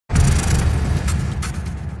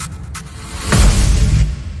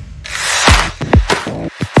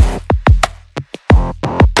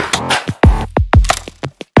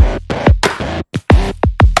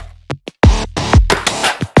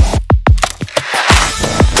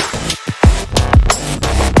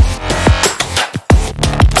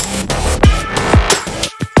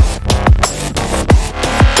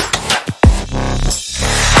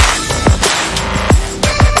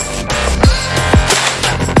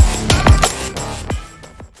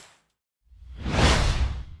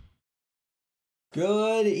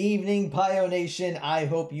Good evening, Pio Nation. I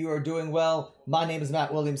hope you are doing well. My name is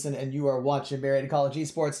Matt Williamson, and you are watching Marietta College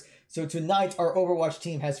Esports. So tonight, our Overwatch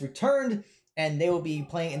team has returned, and they will be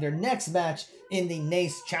playing in their next match in the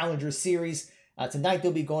NACE Challenger series. Tonight,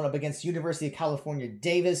 they'll be going up against University of California,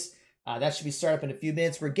 Davis. That should be started up in a few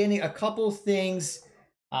minutes. We're getting a couple things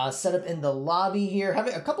set up in the lobby here.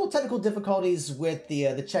 Having a couple technical difficulties with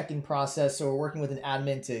the check-in process, so we're working with an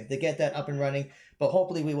admin to get that up and running. But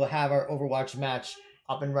hopefully we will have our Overwatch match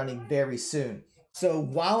up and running very soon. So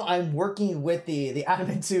while I'm working with the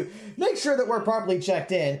admin to make sure that we're properly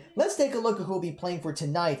checked in, let's take a look at who will be playing for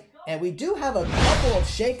tonight. And we do have a couple of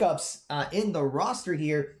shakeups in the roster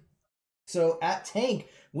here. So at Tank,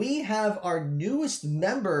 we have our newest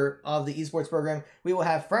member of the esports program. We will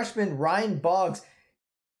have freshman Ryan Boggs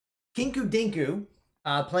Kinku Dinku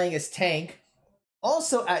playing as Tank.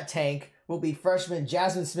 Also at Tank will be freshman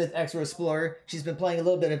Jasmine Smith, Extra Explorer. She's been playing a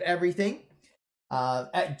little bit of everything.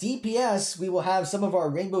 At DPS, we will have some of our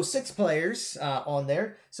Rainbow Six players on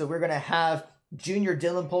there. So we're going to have junior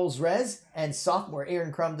Dylan Poles Rez and sophomore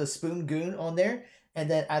Aaron Crum the Spoon Goon on there. And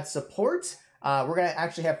then at support, we're going to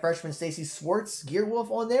actually have freshman Stacy Swartz Gearwolf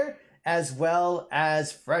on there, as well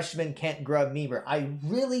as freshman Kent Grubb Meeber. I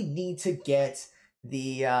really need to get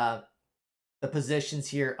the positions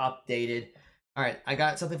here updated. All right, I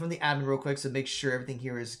got something from the admin real quick, so make sure everything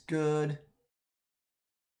here is good.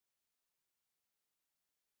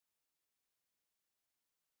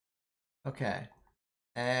 Okay.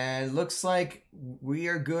 And looks like we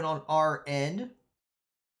are good on our end.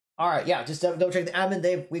 All right, yeah, just double check the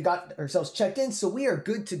admin. We got ourselves checked in, so we are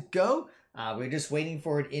good to go. We're just waiting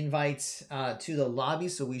for an invite to the lobby,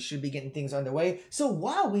 so we should be getting things underway. So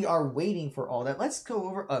while we are waiting for all that, let's go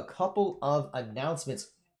over a couple of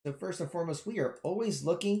announcements. So first and foremost, we are always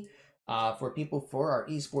looking for people for our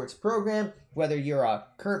esports program, whether you're a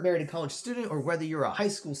current Marietta College student or whether you're a high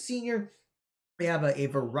school senior. We have a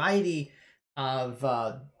variety of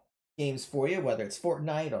games for you, whether it's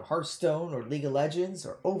Fortnite or Hearthstone or League of Legends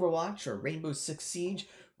or Overwatch or Rainbow Six Siege,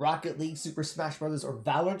 Rocket League, Super Smash Bros. Or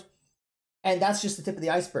Valorant. And that's just the tip of the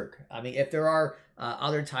iceberg. I mean, if there are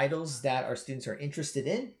other titles that our students are interested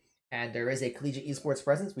in, and there is a collegiate esports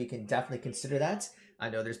presence, we can definitely consider that. I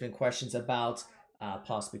know there's been questions about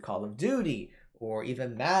possibly Call of Duty, or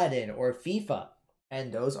even Madden, or FIFA,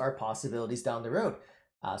 and those are possibilities down the road.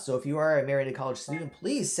 So if you are a Marietta College student,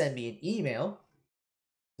 please send me an email,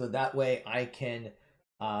 so that way I can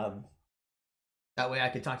talk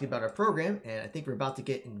to you about our program. And I think we're about to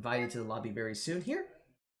get invited to the lobby very soon here.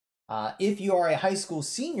 If you are a high school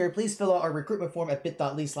senior, please fill out our recruitment form at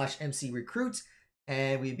bit.ly/mcrecruit,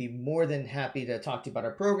 and we'd be more than happy to talk to you about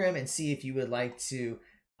our program and see if you would like to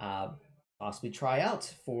possibly try out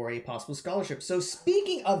for a possible scholarship. So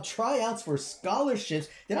speaking of tryouts for scholarships,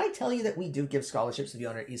 did I tell you that we do give scholarships to be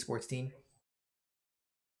on our esports team?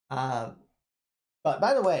 But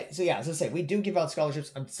by the way, so yeah, as I say, we do give out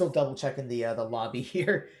scholarships. I'm still double checking the lobby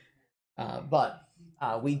here, but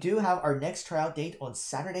we do have our next tryout date on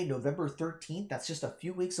Saturday, November 13th. That's just a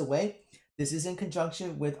few weeks away. This is in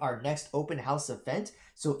conjunction with our next open house event.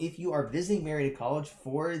 So if you are visiting Marietta College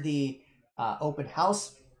for the open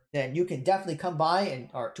house, then you can definitely come by and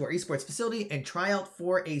to our esports facility and try out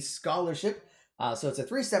for a scholarship. So it's a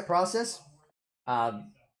 3-step process. Go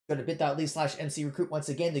to bit.ly/mcrecruit. Once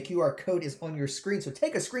again, the QR code is on your screen. So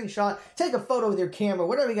take a screenshot, take a photo with your camera,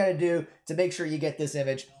 whatever you got to do to make sure you get this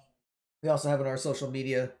image. We also have it on our social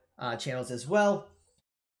media channels as well.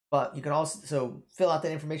 But you can also fill out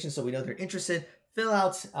that information so we know they're interested. Fill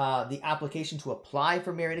out the application to apply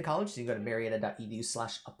for Marietta College. So you can go to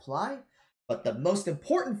marietta.edu/apply. But the most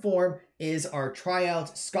important form is our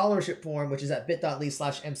tryout scholarship form, which is at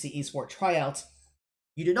bit.ly/mcesporttryouts.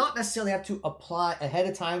 You do not necessarily have to apply ahead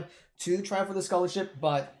of time to try for the scholarship,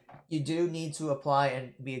 but you do need to apply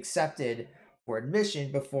and be accepted for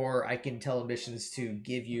admission before I can tell admissions to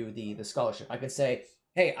give you the scholarship. I can say,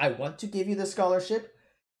 hey, I want to give you the scholarship,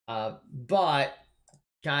 but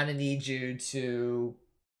kind of need you to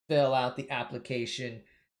fill out the application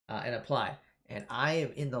and apply. And I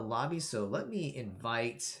am in the lobby, so let me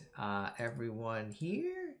invite everyone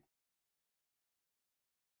here.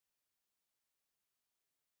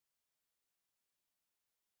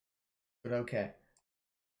 But okay.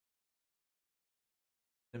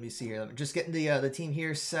 Let me see here. I'm just getting the team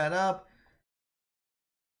here set up.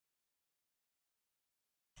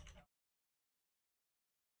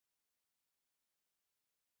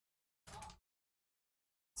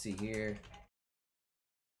 Let's see here.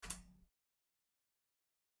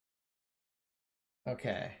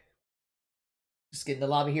 Okay. Just getting the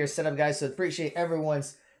lobby here set up, guys. So appreciate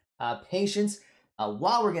everyone's patience.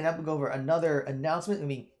 While we're going to go over another announcement,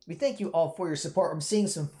 we thank you all for your support. I'm seeing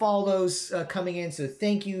some follows coming in, so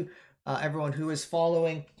thank you everyone who is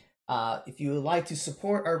following. If you would like to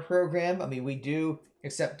support our program, we do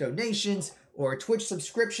accept donations or Twitch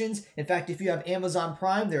subscriptions. In fact, if you have Amazon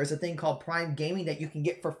Prime, there is a thing called Prime Gaming that you can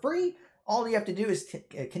get for free. All you have to do is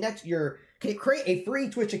create a free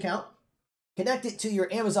Twitch account, connect it to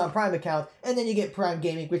your Amazon Prime account, and then you get Prime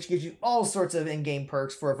Gaming, which gives you all sorts of in-game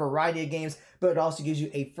perks for a variety of games, but it also gives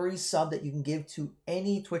you a free sub that you can give to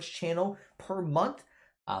any Twitch channel per month.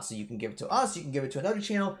 So you can give it to us, you can give it to another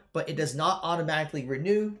channel, but it does not automatically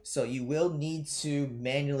renew, so you will need to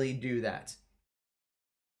manually do that.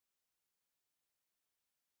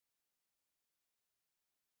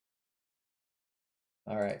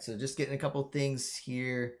 All right, so just getting a couple things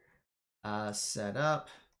here set up.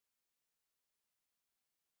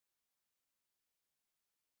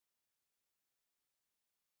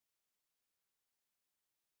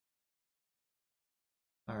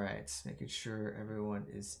 All right, making sure everyone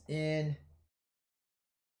is in.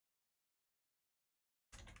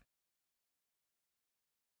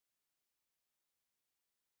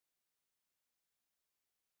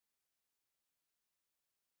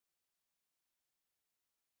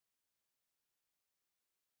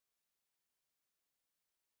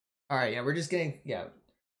 All right, yeah, we're just getting,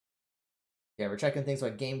 we're checking things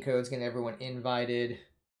like game codes, getting everyone invited.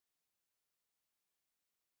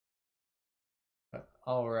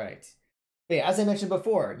 All right. But yeah, as I mentioned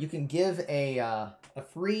before, you can give a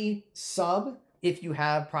free sub if you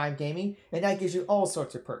have Prime Gaming, and that gives you all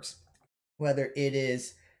sorts of perks. Whether it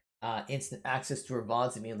is instant access to our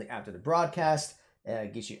VODs immediately after the broadcast,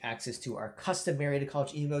 gives you access to our custom Marietta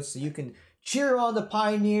College emotes, so you can cheer on the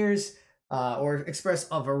Pioneers or express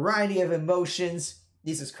a variety of emotions.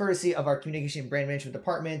 This is courtesy of our communication and brand management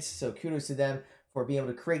department, so kudos to them for being able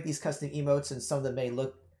to create these custom emotes, and some of them may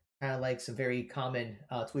look kind of like some very common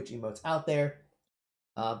Twitch emotes out there.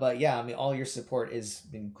 But yeah, all your support has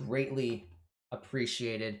been greatly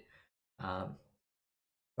appreciated.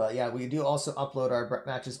 But yeah, we do also upload our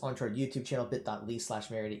matches onto our YouTube channel,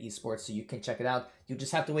 bit.ly/Marietta Esports, so you can check it out. You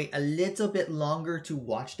just have to wait a little bit longer to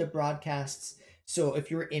watch the broadcasts. So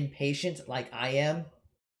if you're impatient like I am,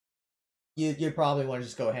 you probably want to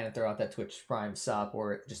just go ahead and throw out that Twitch Prime sub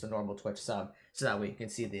or just a normal Twitch sub, so that way you can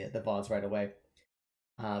see the VODs right away.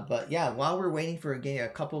 But yeah, while we're waiting for getting a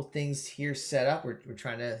couple things here set up, we're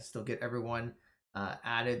trying to still get everyone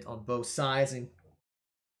added on both sides and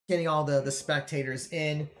getting all the spectators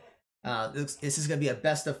in. This is going to be a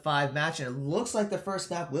best of 5 match, and it looks like the first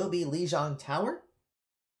map will be Lijiang Tower.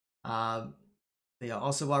 Yeah,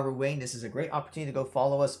 also while we're waiting, this is a great opportunity to go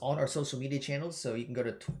follow us on our social media channels. So you can go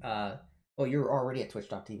to, well, you're already at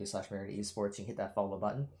twitch.tv/Marietta Esports. You can hit that follow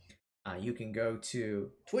button. You can go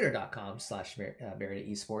to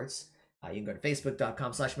twitter.com/Marietta Esports. You can go to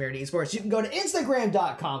facebook.com/Marietta Esports. You can go to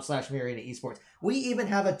instagram.com/Marietta Esports. We even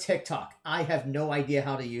have a TikTok. I have no idea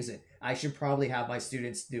how to use it. I should probably have my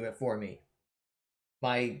students do it for me.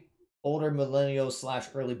 My older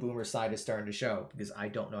millennial/early boomer side is starting to show because I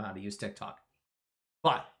don't know how to use TikTok.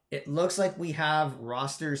 But it looks like we have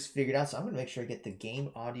rosters figured out. So I'm going to make sure I get the game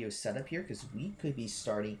audio set up here because we could be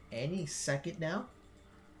starting any second now.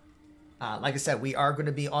 Like I said, we are going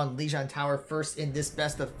to be on Lijiang Tower first in this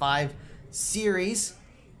best of 5 series.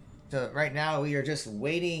 So right now we are just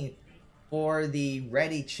waiting for the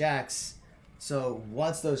ready checks. So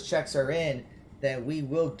once those checks are in, then we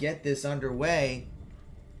will get this underway.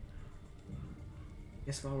 I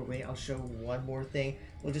guess while we're waiting, I'll show one more thing.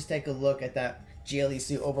 We'll just take a look at that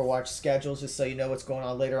GLEC Overwatch schedule just so you know what's going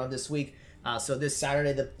on later on this week. So this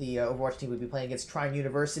Saturday, the Overwatch team will be playing against Trine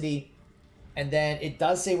University. And then it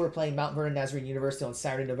does say we're playing Mount Vernon Nazarene University on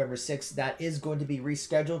Saturday, November 6th. That is going to be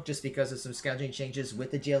rescheduled just because of some scheduling changes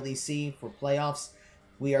with the GLEC for playoffs.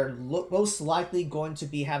 We are most likely going to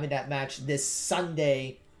be having that match this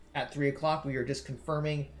Sunday at 3 o'clock. We are just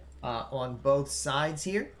confirming on both sides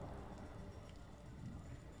here.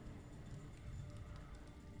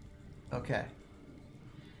 Okay.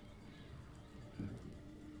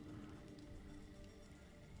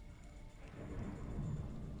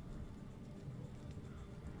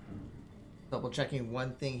 Double checking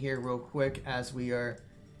one thing here real quick as we are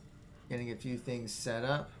getting a few things set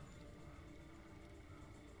up.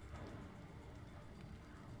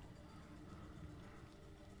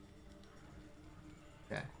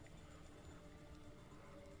 Okay.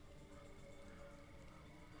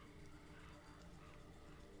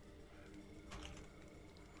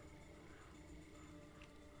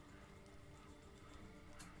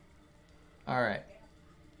 All right.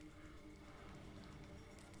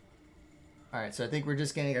 Alright, so I think we're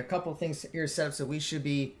just getting a couple things here set up, so we should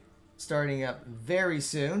be starting up very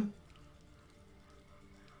soon.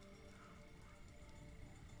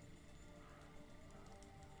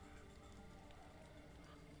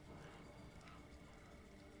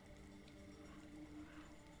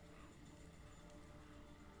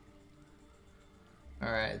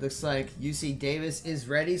 Alright, looks like UC Davis is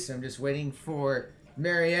ready, so I'm just waiting for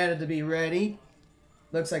Marietta to be ready.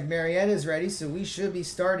 Looks like Marietta is ready, so we should be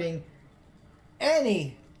starting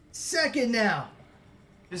any second now.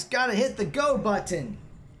 Just gotta hit the go button.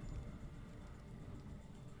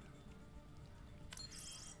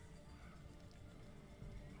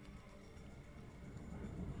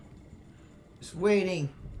 Just waiting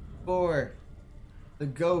for the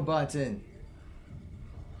go button.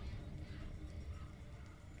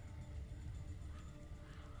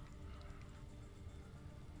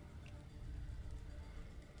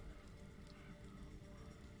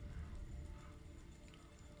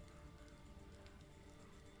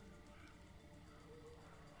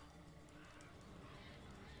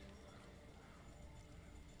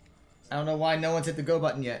 I don't know why no one's hit the go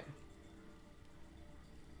button yet.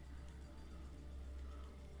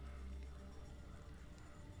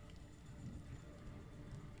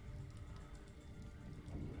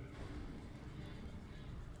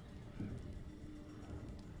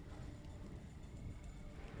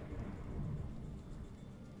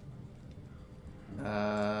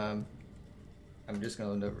 I'm just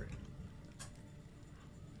gonna look over it.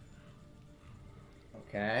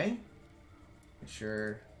 Okay. Make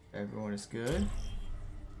sure everyone is good.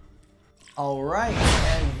 All right,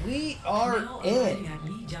 and we are in.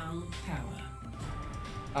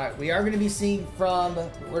 All right, we are going to be seeing from.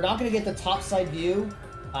 We're not going to get the top side view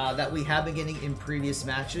that we have been getting in previous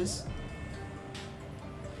matches.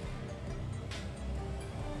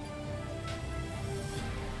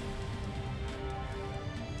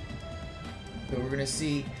 So we're going to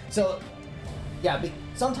see. So. Yeah,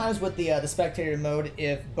 sometimes with the spectator mode,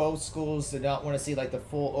 if both schools do not want to see like the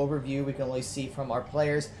full overview, we can only see from our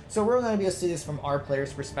players. So we're going to be able to see this from our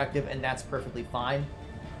players' perspective, and that's perfectly fine.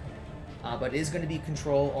 But it is going to be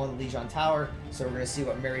control on the Legion Tower, so we're going to see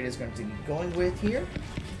what Marietta is going to be going with here.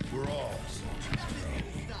 We're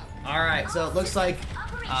all right, so it looks like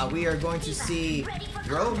we are going to see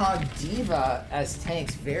Roadhog Diva as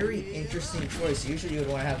tanks. Very interesting choice. Usually you would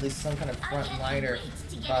want to have at least some kind of front liner.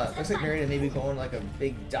 Looks like Marietta maybe going like a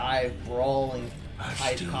big dive, brawling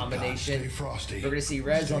type combination. We're going to see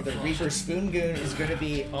Rez on the Reaper. Spoon Goon is going to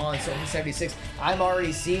be on 76. I'm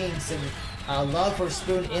already seeing some love for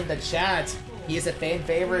Spoon in the chat. He is a fan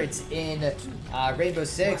favorite in Rainbow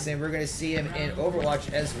Six, and we're going to see him in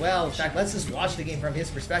Overwatch as well. In fact, let's just watch the game from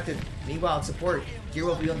his perspective. Meanwhile, in support, here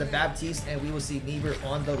will be on the Baptiste, and we will see Meaver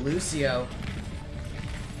on the Lucio.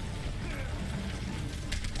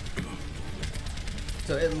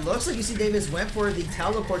 So it looks like UC Davis went for the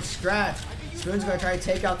teleport strat. Spoon's going to try to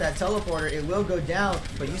take out that teleporter. It will go down,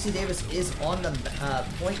 but UC Davis is on the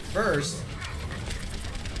point first.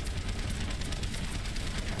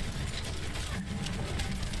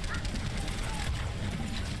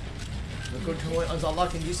 Good point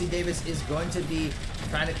unlocked, and UC Davis is going to be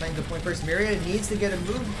trying to claim the point first. Marietta needs to get a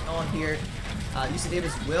move on here. UC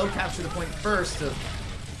Davis will capture the point first. So.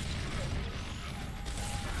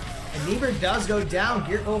 And Niebuhr does go down.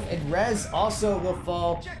 Gearwolf and Rez also will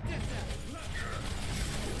fall.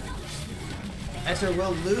 Esther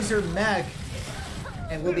will lose her mech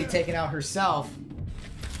and will be taken out herself.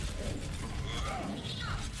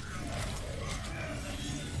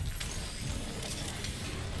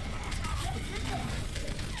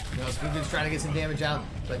 Spoon's trying to get some damage out,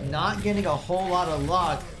 but not getting a whole lot of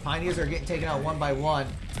luck. Pioneers are getting taken out one by one.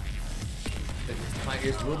 The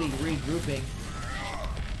Pioneers will be regrouping.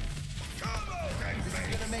 This is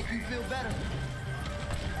gonna make you feel better.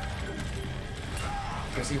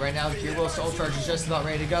 You see right now, the Gearwolf Soul Charge is just about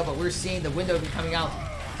ready to go, but we're seeing the window coming out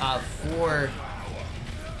for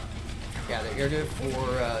the air dude for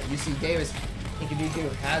UC Davis.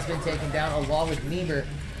 Inkaduku has been taken down along with Meaver.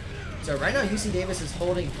 So right now, UC Davis is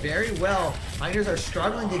holding very well. Pioneers are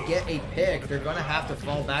struggling to get a pick. They're going to have to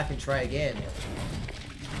fall back and try again.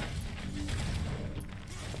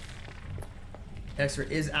 Dexter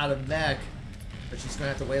is out of mech, but she's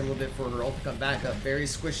going to have to wait a little bit for her ult to come back up. Very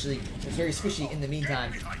squishy in the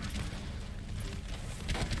meantime.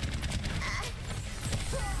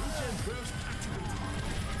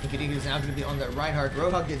 Inkaduku is now going to be on the Reinhardt.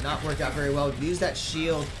 Roadhog did not work out very well. Use that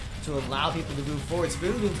shield to allow people to move forward.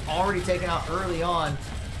 Spoon Goon's already taken out early on.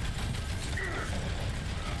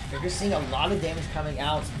 They're just seeing a lot of damage coming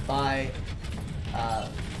out by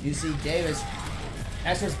UC Davis.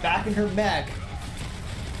 Esther's back in her mech.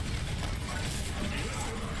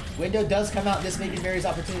 Window does come out. This may be Mary's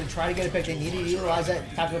opportunity to try to get a pick. They need to utilize that.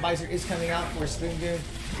 Tactical Advisor is coming out for Spoon Goon.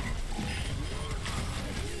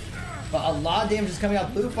 But a lot of damage is coming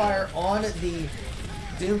out. Blue Fire on the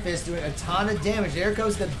Doomfist doing a ton of damage. There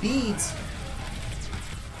goes the beads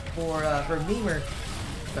for Memer.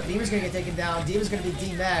 But Memer's going to get taken down. Diva's going to be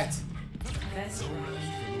demacked.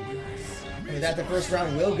 And with that, the first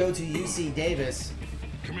round will go to UC Davis.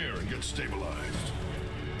 Come here and get stabilized.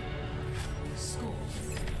 Score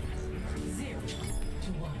 0-1.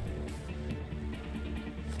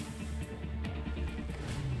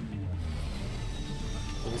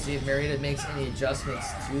 We'll see if Marietta makes any adjustments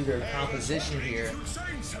to their composition here.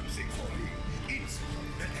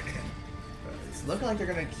 It's looking like they're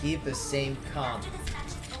going to keep the same comp.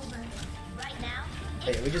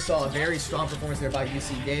 Hey, we just saw a very strong performance there by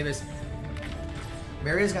UC Davis.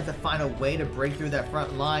 Marietta's got to find a way to break through that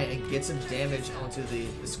front line and get some damage onto the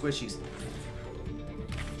squishies.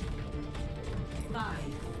 5,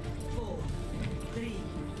 4, 3,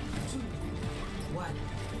 2, 1. Round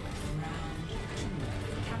 2.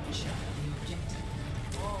 Capture the objective.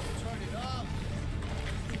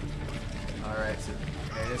 Alright, so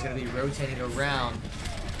Marietta's going to be rotating around.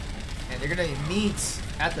 And they're going to meet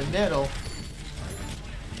at the middle.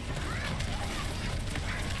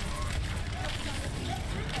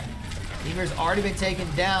 Emer's already been taken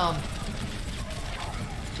down.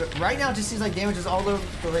 But right now it just seems like damage is all over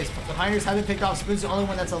the place. The Pioneers haven't picked off. Spoon's the only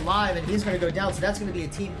one that's alive, and he's going to go down. So that's going to be a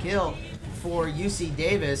team kill for UC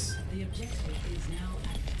Davis. The objective is now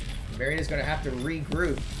active. Marietta's going to have to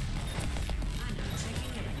regroup.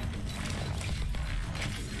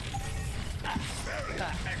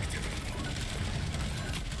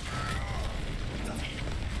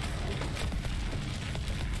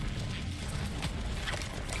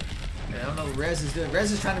 I don't know what Rez is doing.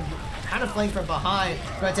 Rez is trying to kind of flank from behind.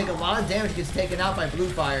 Going to take a lot of damage. Gets taken out by Blue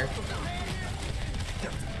Fire.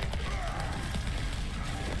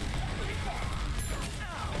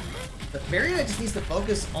 But Marietta just needs to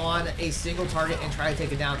focus on a single target and try to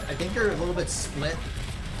take it down. I think they're a little bit split.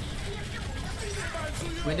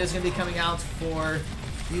 Window's going to be coming out for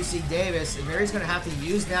UC Davis. And Mary's going to have to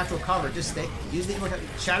use natural cover. Just use the immortality.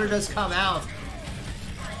 Shatter does come out.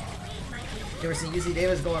 We're seeing UC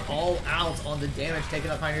Davis going all out on the damage,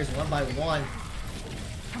 taking out Pioneers one by one,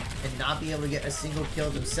 and not be able to get a single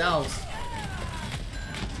kill themselves.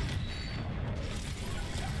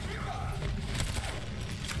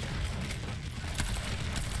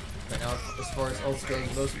 But now, as far as ults going,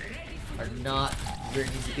 those are not where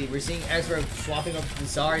it needs to be. We're seeing Ezra swapping up with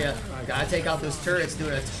Zarya. Gotta take out those turrets,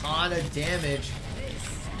 doing a ton of damage.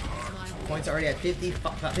 Points already at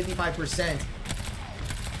 55%.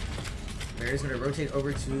 Mary's going to rotate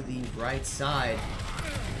over to the right side.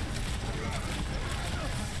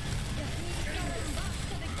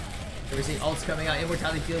 We're seeing ults coming out.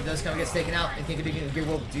 Immortality Field does come, gets taken out, and King of and Gear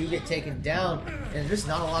Wolf do get taken down. And there's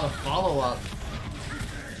not a lot of follow-up.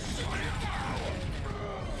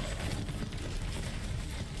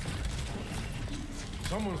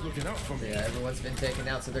 Someone's looking out for me. Yeah, everyone's been taken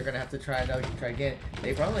out, so they're going to have to try again.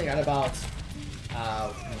 They've only got about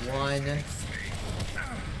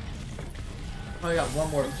Probably got one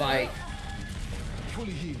more fight.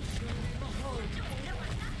 Fully healed.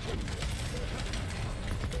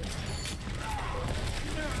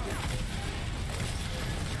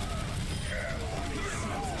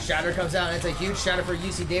 Shatter comes out, and it's a huge shatter for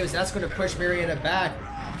UC Davis. That's going to push Marietta back,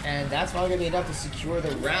 and that's probably going to be enough to secure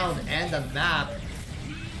the round and the map.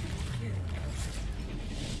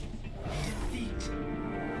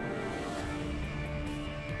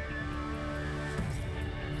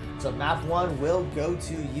 So map 1 will go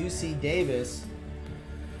to UC Davis.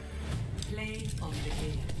 Play of the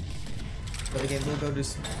game. But again, we'll go to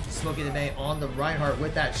Smokey the May on the Reinhardt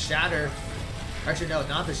with that shatter. Actually, no,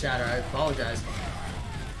 not the shatter. I apologize.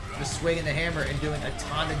 Just swinging the hammer and doing a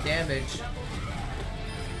ton of damage.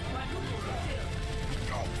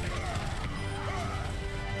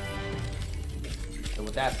 So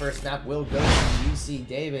with that, first map will go to UC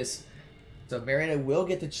Davis. So Marietta will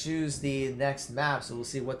get to choose the next map, so we'll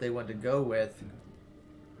see what they want to go with.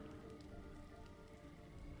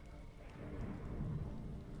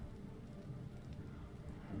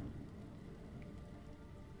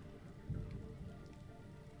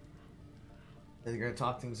 They're going to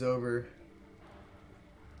talk things over.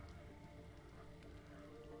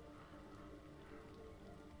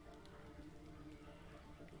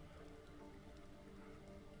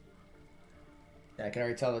 I can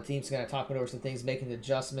already tell the team's going to talk over some things, making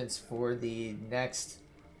adjustments for the next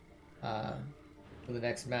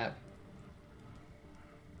map.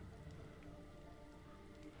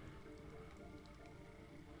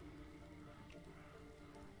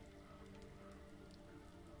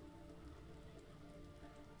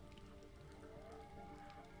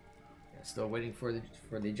 Still waiting for the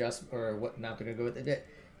adjustment or what map they're gonna go with it.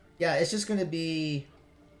 Yeah, it's just gonna be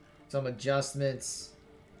some adjustments.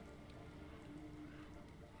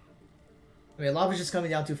 I mean, a lot of it's just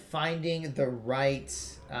coming down to finding the right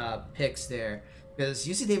picks there. Because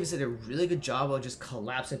UC Davis did a really good job of just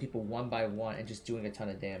collapsing people one by one and just doing a ton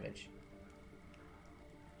of damage.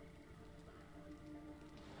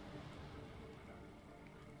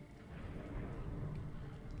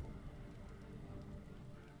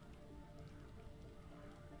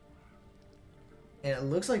 And it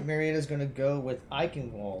looks like Marietta's going to go with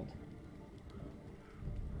Eichenwald.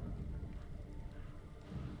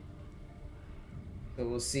 So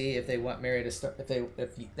we'll see if they want Marietta to start.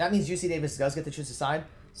 That means UC Davis does get to choose a side.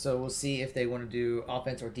 So we'll see if they want to do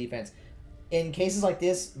offense or defense. In cases like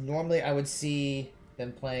this, normally I would see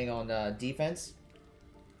them playing on defense.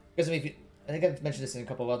 Because I mean, I think I've mentioned this in a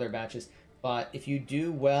couple of other matches. But if you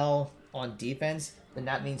do well on defense, then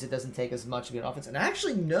that means it doesn't take as much to get offense. And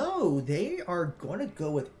actually, no, they are going to go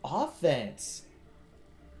with offense.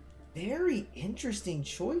 Very interesting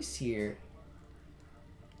choice here.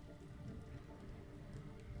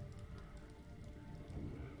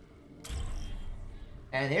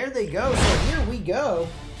 And there they go. So here we go.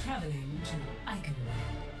 Traveling to Eichenwald.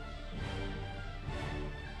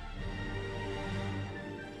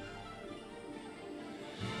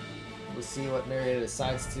 We'll see what Marietta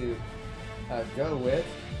decides to go with.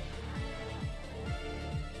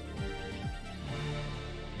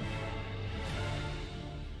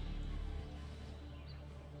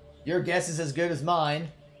 Your guess is as good as mine.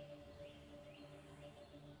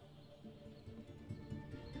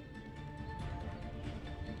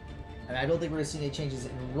 And I don't think we're going to see any changes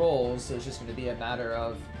in roles, so it's just going to be a matter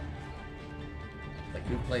of like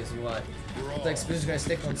who plays what. Looks like Spoon's going to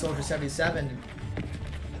stick on Soldier 77.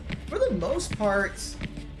 For the most part,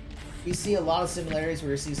 we see a lot of similarities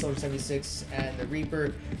where we see Soldier 76 and the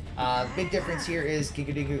Reaper. Big difference here is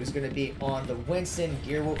Kikadiku is going to be on the Winston,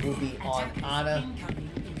 Gearwolf will be on Ana.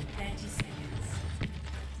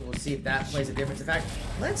 So we'll see if that plays a difference. In fact,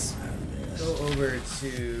 let's go over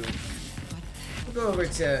to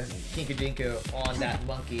Kinkadinku on that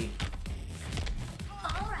monkey.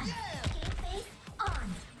 Alright, game face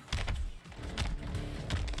on.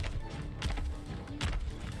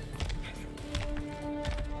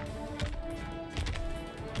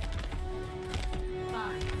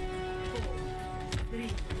 Five, four, three,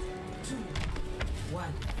 two,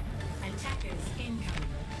 one. Attackers incoming.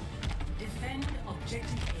 Defend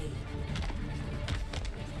objective A.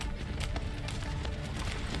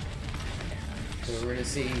 So we're going to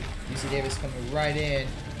see UC Davis coming right in.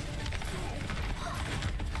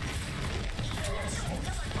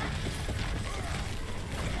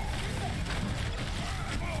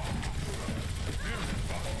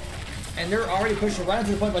 And they're already pushing right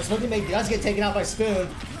into the point, but Smoking Mate does get taken out by Spoon.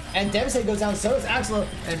 And Devastate goes down, so does Axel.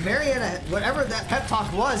 And Marietta, whatever that pep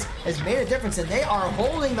talk was, has made a difference, and they are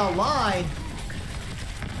holding the line.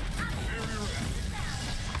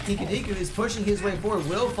 Kikadiku is pushing his way forward,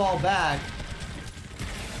 will fall back.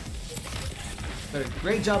 But a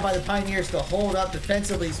great job by the Pioneers to hold up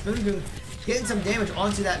defensively. Spoon getting some damage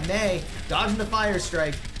onto that May, dodging the fire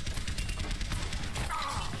strike.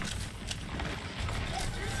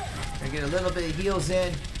 Gonna get a little bit of heals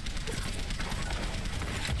in.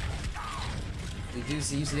 We do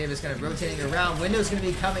see UC Davis kind of rotating around. Window's gonna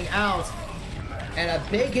be coming out. And a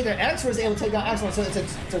big hit there. X was able to take down Excellent, so it's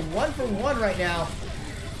a 1-for-1 right now.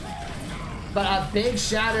 But a big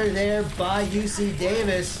shatter there by UC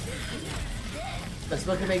Davis. But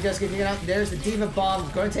Smoking Mate just get taken out. There's the Diva Bomb.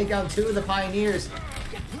 Going to take down two of the Pioneers.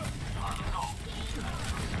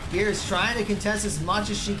 Gears trying to contest as much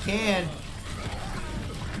as she can.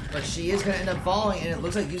 But she is going to end up falling. And it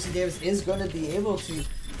looks like UC Davis is going to be able to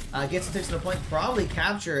get some ticks to the point. Probably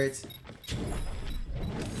capture it.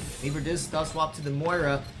 Weaver does swap to the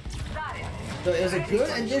Moira. So it was a good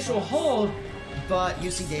initial hold. But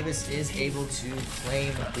UC Davis is able to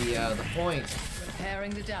claim the point.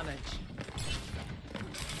 Repairing the damage.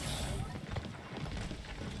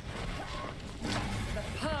 The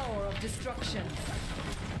power of destruction.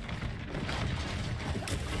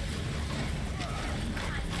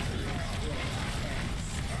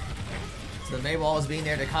 So the Maywall is being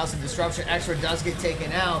there to cause some disruption. Extra does get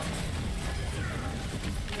taken out.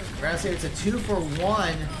 Round say it's a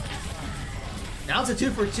 2-for-1. Now it's a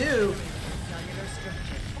 2-for-2.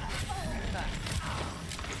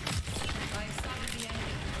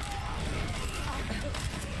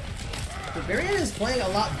 So Marietta is playing a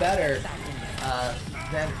lot better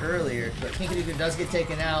than earlier, but Kinkadinku does get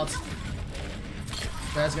taken out.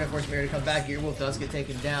 That's going to force Marietta to come back. Gearwolf does get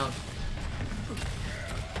taken down.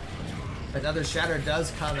 Another shatter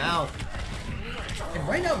does come out. And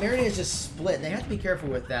right now, Marietta is just split. And they have to be careful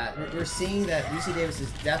with that. We're seeing that UC Davis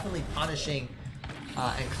is definitely punishing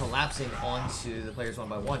and collapsing onto the players one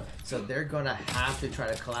by one. So they're going to have to try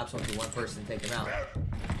to collapse onto one person and take him out.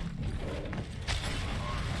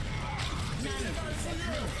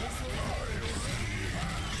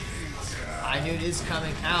 Inute is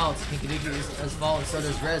coming out. Hinkaduku has fallen, so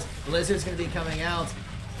does Rez. Blizzard's going to be coming out.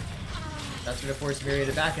 That's going to force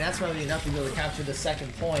Marietta back, and that's going to be enough to be able to capture the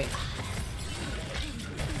second point.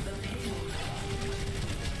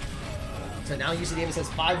 So now UC Davis has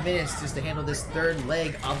 5 minutes just to handle this third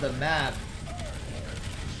leg of the map.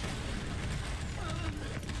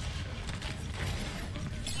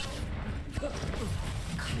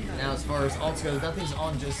 Now as far as ults go, nothing's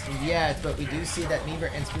on just yet, but we do see that Meaver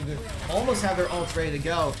and Spoon almost have their ults ready to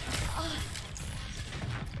go.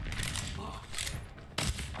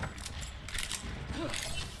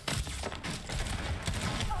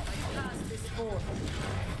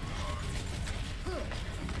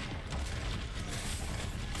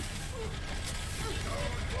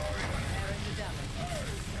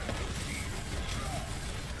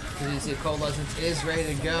 You see Cold Lessons is ready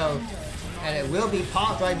to go, and it will be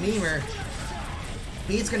popped by Memer.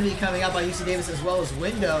 He's going to be coming out by UC Davis as well as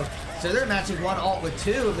Window, so they're matching one ult with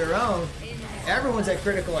two of their own. Everyone's at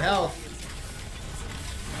critical health,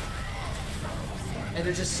 and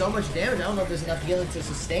there's just so much damage. I don't know if there's enough healing to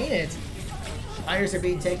sustain it. Pioneers are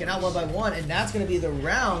being taken out one by one, and that's going to be the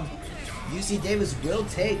round. UC Davis will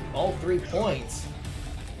take all 3 points.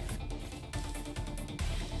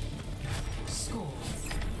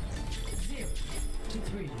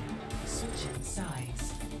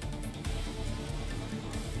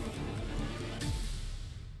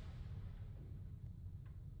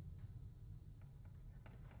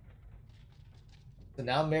 So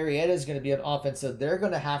now Marietta is going to be on offense, so they're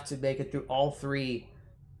going to have to make it through all 3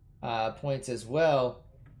 points as well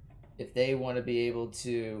if they want to be able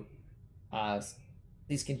to at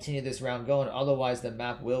least continue this round going. Otherwise, the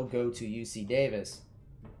map will go to UC Davis.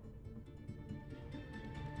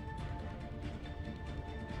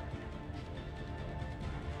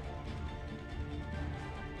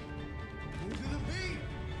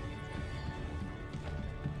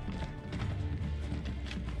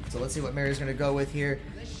 So let's see what Marietta's going to go with here.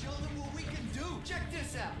 Let's show them what we can do. Check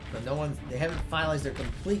this out. But they haven't finalized their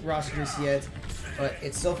complete roster just yet, but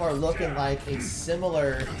it's so far looking like a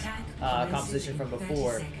similar composition from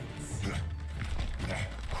before.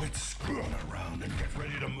 Quit screwing around and get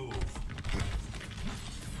ready to move.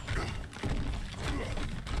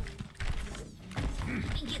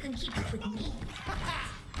 Think you can keep up with me?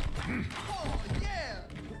 Oh, yeah.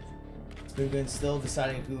 Spoon still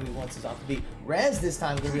deciding who he wants his off to be. Rez this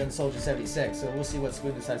time going to be on Soldier 76, so we'll see what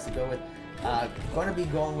Spoon decides to go with. Going to be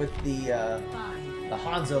going with the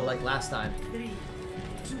Hanzo like last time. 3,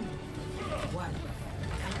 2, 1.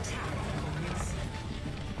 Attack.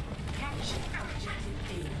 Capture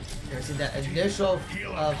objective A. You're see that initial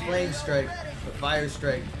flame strike, the fire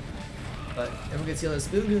strike, but everyone gets healed.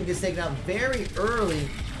 Spoon gets taken out very early.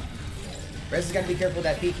 Rez has got to be careful with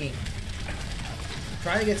that peeking.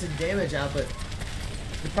 Trying to get some damage out, but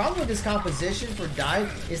the problem with this composition for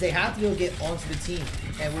Dive is they have to be able to get onto the team.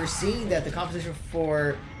 And we're seeing that the composition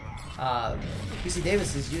for UC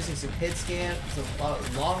Davis is using some hit scan, some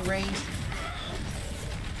long range.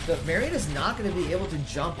 But Marietta's not going to be able to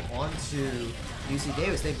jump onto UC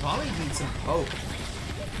Davis. They probably need some poke.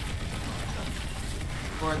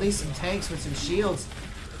 Or at least some tanks with some shields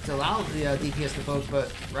to allow the DPS to poke.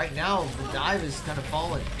 But right now, the Dive is kind of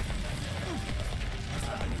falling.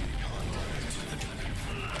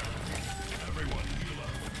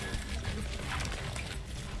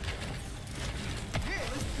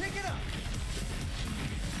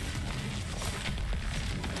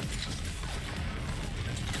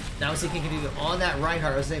 Now see can do on that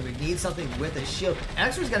Reinhardt. I was saying we need something with a shield.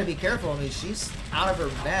 Extra's got to be careful. I mean, she's out of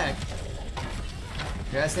her mech.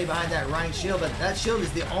 You gotta stay behind that Rein shield, but that shield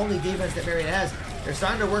is the only defense that Marietta has. They're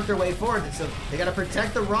starting to work their way forward, so they got to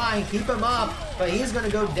protect the Rein, keep him up, but he's going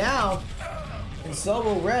to go down, and so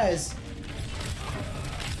will Rez.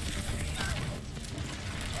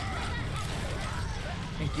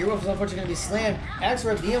 And Gearwolf is unfortunately going to be slammed.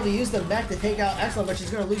 Extra being able to use the mech to take out Excellent, but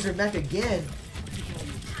she's going to lose her mech again.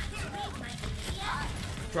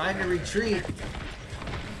 Trying to retreat.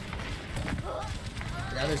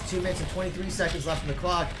 Now there's 2 minutes and 23 seconds left on the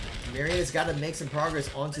clock. Marietta's got to make some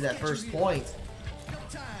progress onto that first point.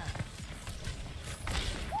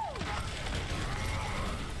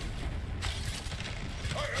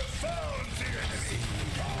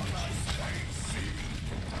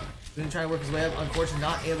 gonna try to work his way up. Unfortunately,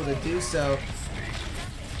 not able to do so.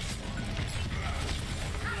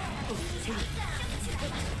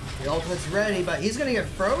 The ultimate's ready, but he's gonna get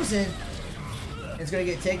frozen. It's gonna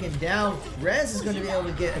get taken down. Rez is gonna be able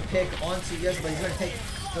to get a pick onto yes, but he's gonna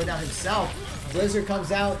go down himself. Blizzard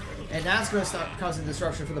comes out, and that's gonna start causing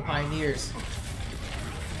disruption for the Pioneers.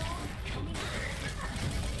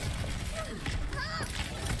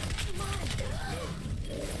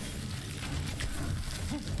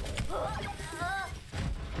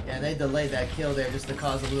 Yeah, they delayed that kill there just to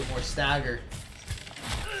cause a little more stagger.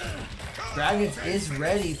 Dragons is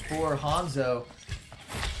ready for Hanzo.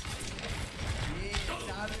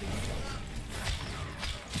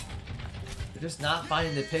 They're just not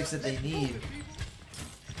finding the picks that they need.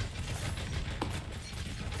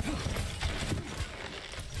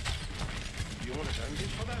 You want to change it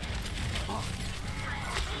for that?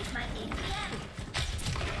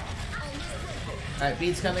 Alright,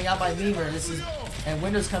 Beats coming out by Memer. This is and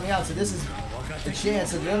Windows coming out, so this is the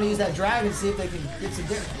chance. So they're gonna use that dragon, see if they can get some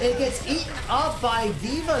damage. It gets eaten up by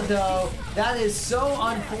D.Va though. That is so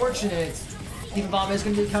unfortunate. D.Va Bomb is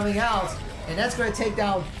gonna be coming out, and that's gonna take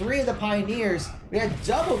down 3 of the Pioneers. We had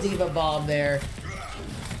double D.Va Bomb there.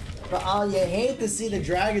 But oh, you hate to see the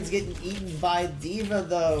dragons getting eaten by D.Va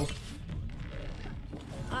though.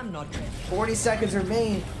 I'm not ready. 40 seconds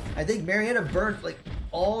remain. I think Marietta burnt like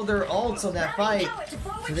all their ults on that fight,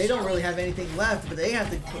 so they don't really have anything left, but they have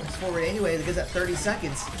to push forward anyway because that 30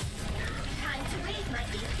 seconds. Time to raise my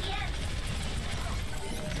DPM.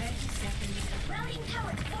 30 seconds. Routing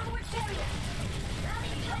tower forward barrier.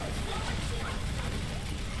 Routing tower forward.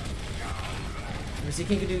 We see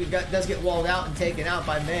Kinkadu does get walled out and taken out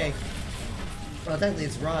by May. Well, technically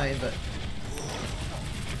it's Ryan, but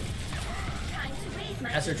Time to raise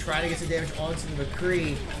my as they're trying to get some damage onto the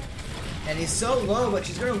McCree. And he's so low, but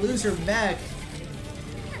she's going to lose her mech.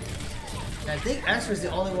 And I think Extra's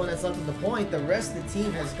the only one that's left at the point. The rest of the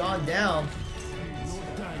team has gone down.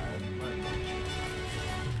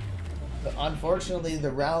 But unfortunately,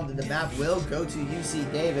 the round and the map will go to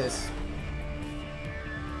UC Davis.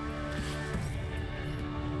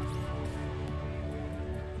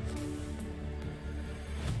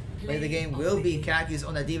 Play the game will be Kaki's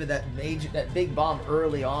on that D.Va that big bomb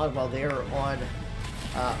early on while they were on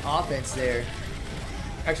offense there.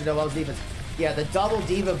 Actually, no, that was defense. Yeah, the double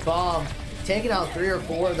D.Va bomb taking out 3 or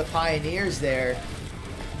 4 of the Pioneers there.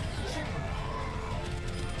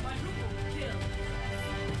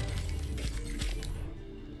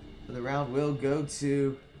 So the round will go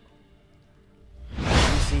to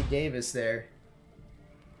UC Davis there.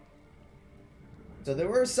 So there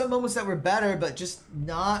were some moments that were better, but just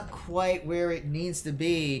not quite where it needs to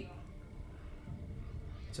be.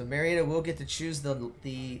 So Marietta will get to choose the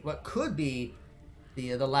what could be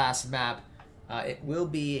the last map. It will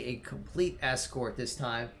be a complete escort this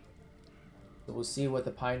time. So we'll see what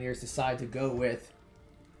the Pioneers decide to go with.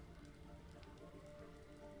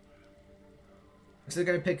 So they're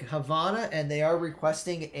going to pick Havana, and they are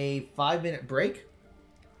requesting a 5-minute break.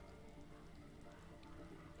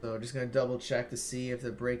 So just going to double check to see if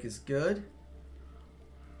the break is good.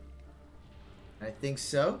 I think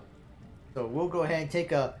so. So we'll go ahead and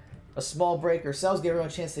take a small break ourselves, give everyone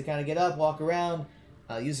a chance to kind of get up, walk around,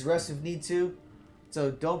 use the restroom if need to. So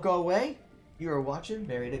don't go away. You are watching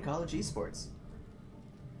Marietta College Esports.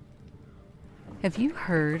 Have you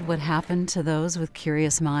heard what happened to those with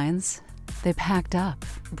curious minds? They packed up,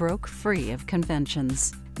 broke free of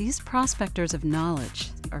conventions. These prospectors of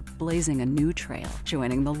knowledge are blazing a new trail,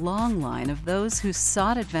 joining the long line of those who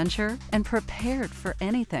sought adventure and prepared for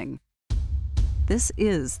anything. This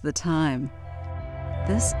is the time.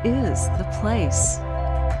 This is the place.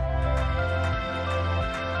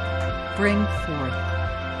 Bring forth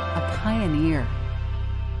a pioneer.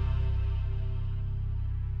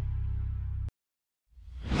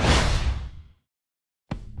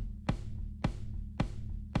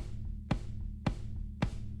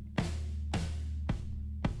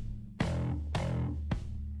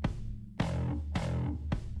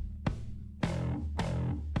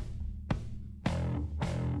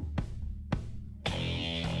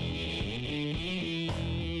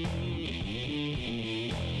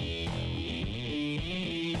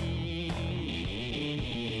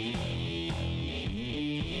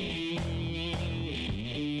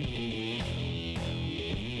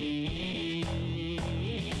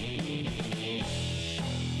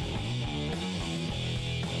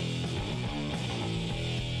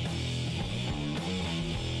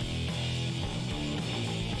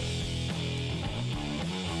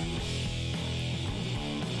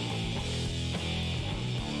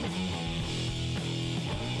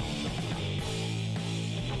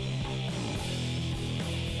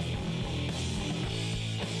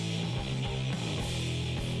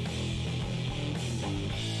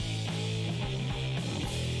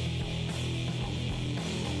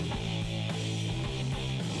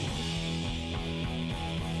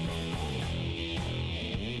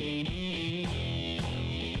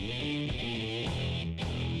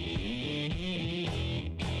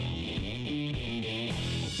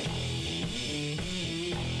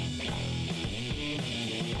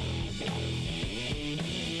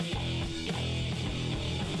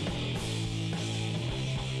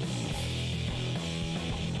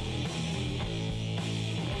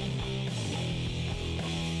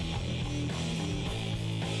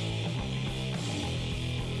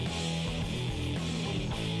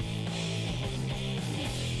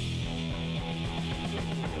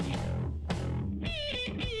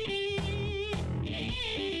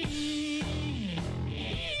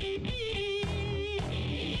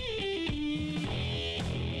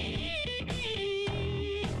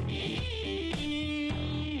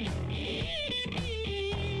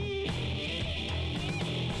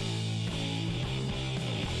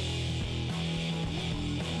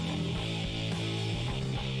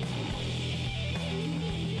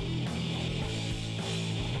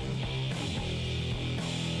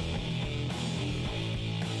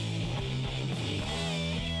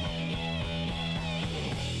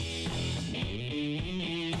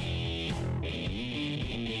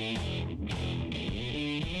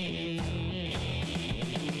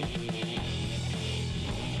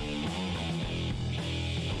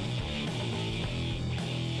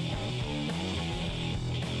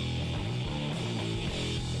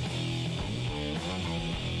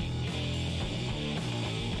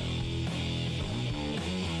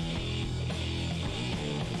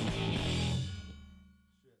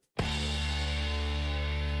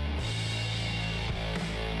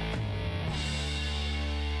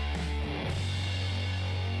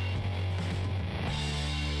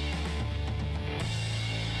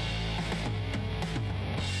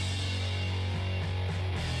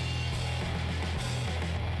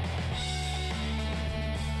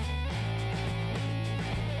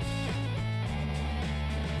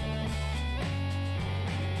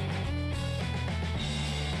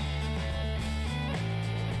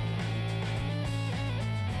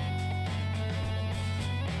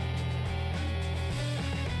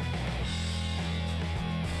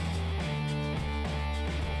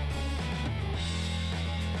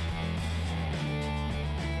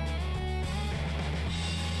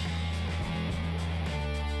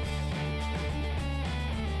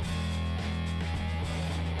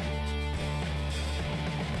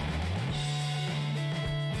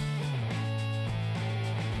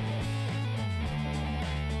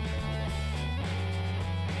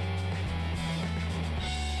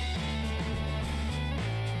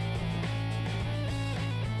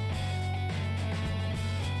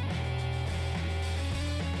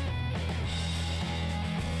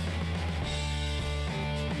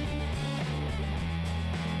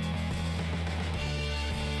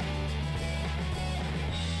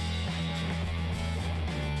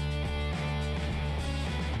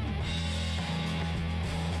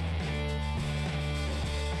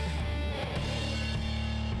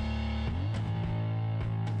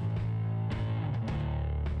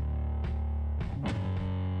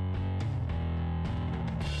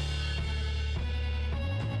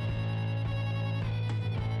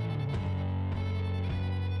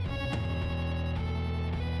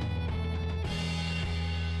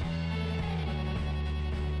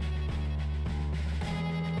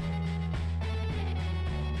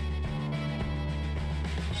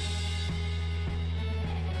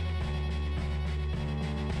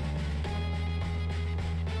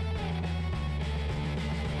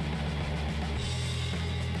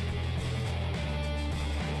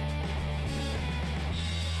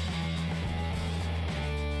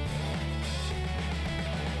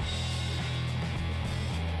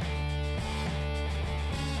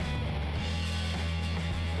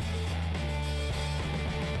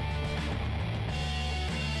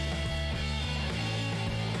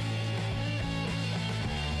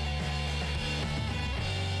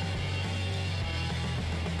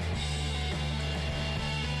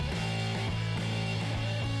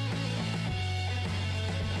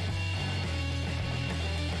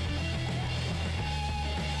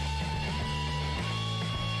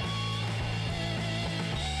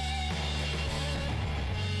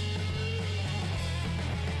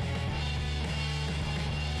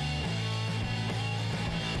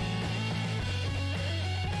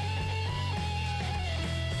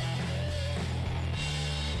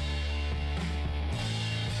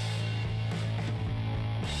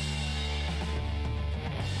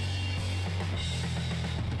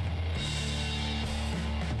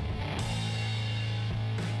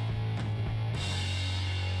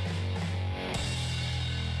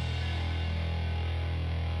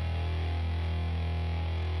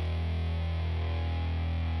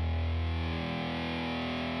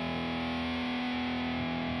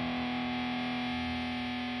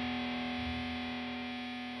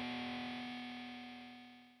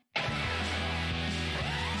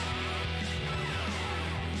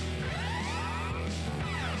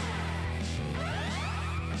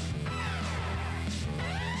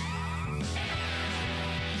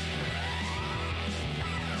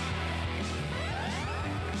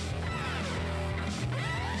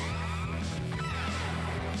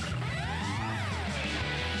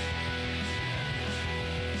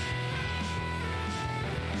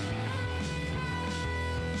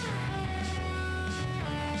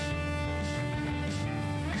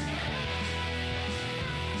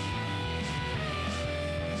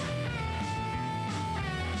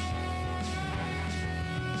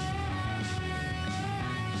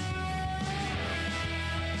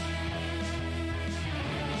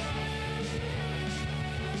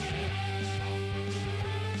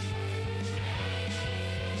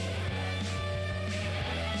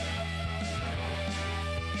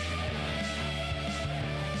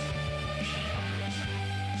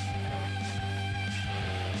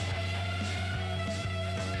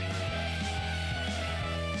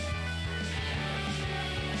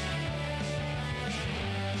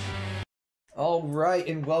 All right,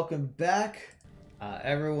 and welcome back.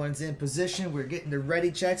 Everyone's in position. We're getting the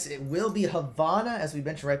ready checks. It will be Havana, as we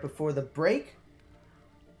mentioned right before the break.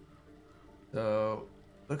 So,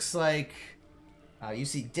 looks like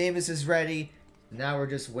UC Davis is ready. Now we're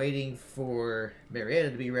just waiting for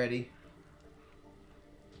Marietta to be ready.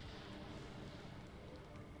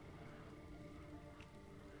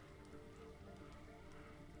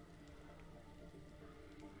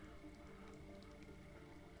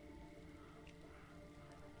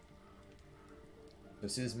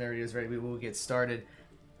 As soon as Marietta is ready, we will get started.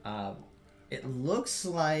 It looks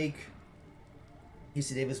like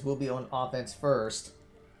UC Davis will be on offense first.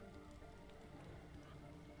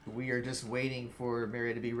 We are just waiting for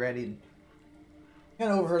Marietta to be ready.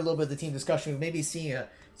 Kind of overheard a little bit of the team discussion. Maybe seeing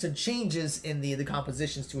some changes in the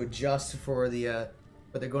compositions to adjust for the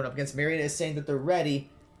what they're going up against. Marietta is saying that they're ready,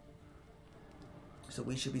 so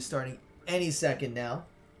we should be starting any second now.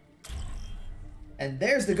 And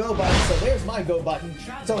there's the go button, so there's my go button.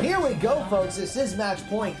 So here we go, folks. This is match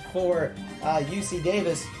point for UC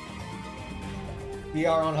Davis. We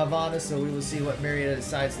are on Havana, so we will see what Marietta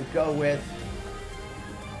decides to go with.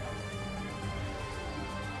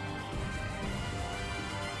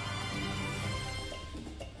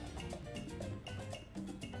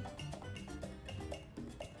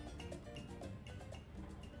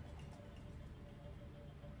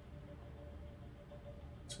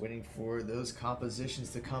 Waiting for those compositions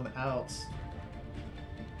to come out.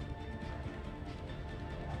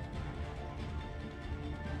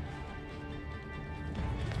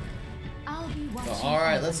 All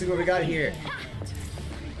right, let's see what we got here.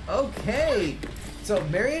 Okay, so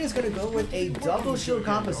Marietta is going to go with a double shield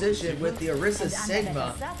composition with the Orisa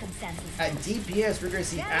Sigma. At DPS, we're going to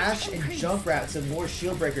see Ashe and Junkrat, some more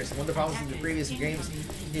shield breakers. One of the problems in the previous games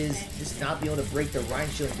is just not being able to break the Rhine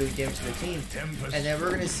shield and doing damage to the team. And then we're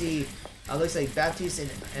going to see, looks like Baptiste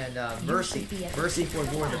and Mercy. Mercy for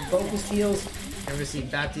more of the focused heals, and we're going to see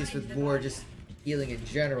Baptiste with more just healing in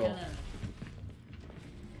general.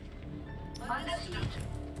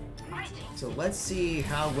 So let's see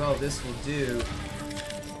how well this will do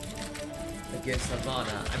against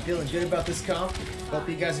Havana. I'm feeling good about this comp. Hope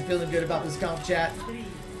you guys are feeling good about this comp, chat.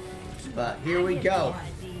 But here we go.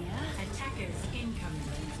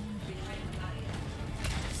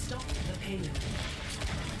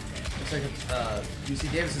 Looks like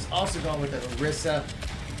UC Davis is also going with an Orisa.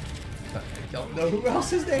 I don't know who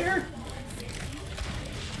else is there.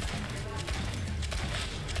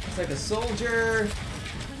 Looks like a soldier.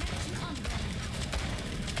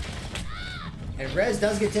 And Rez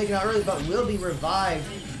does get taken out early, but will be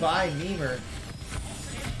revived by Memer.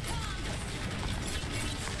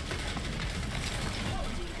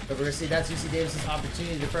 But we're going to see that's UC Davis'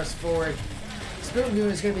 opportunity to press forward. Spoon Goon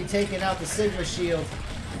is going to be taking out the Sigma shield.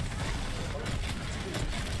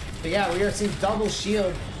 But yeah, we are seeing double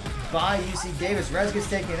shield by UC Davis. Rez gets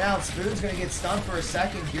taken out. Spoon's going to get stunned for a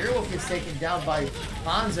second. Gearwolf gets taken down by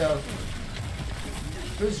Hanzo.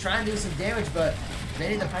 Spoon's trying to do some damage, but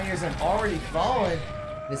many of the Pioneers have already fallen.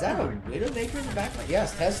 Is that a Widowmaker in the backline?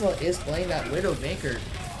 Yes, Tesla is playing that Widowmaker.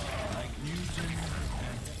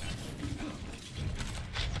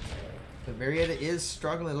 So Marietta is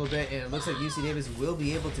struggling a little bit, and it looks like UC Davis will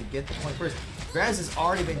be able to get the point first. Graz has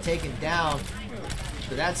already been taken down,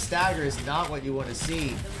 but that stagger is not what you want to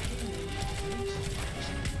see.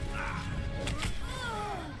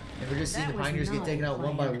 And we're just seeing the Pioneers get taken out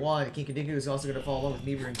one by one. King Kadiku is also going to fall along with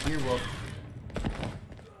Meaver and Gearwolf.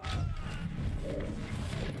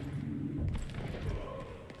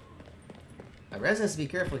 Rez has to be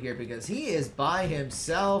careful here because he is by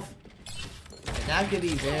himself, and that could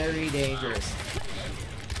be very dangerous.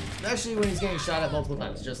 Especially when he's getting shot at multiple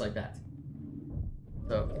times, just like that.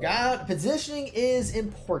 So, positioning is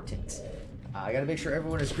important. I gotta make sure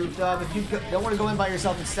everyone is grouped up. If you don't want to go in by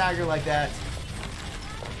yourself and stagger like that.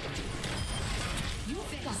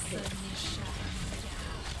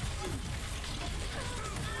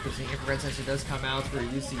 Because the infrared sensor does come out for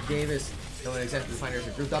UC Davis. Knowing exactly the Pioneers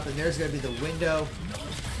are grouped up, and there's going to be the window.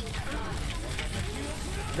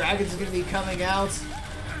 Dragons is going to be coming out.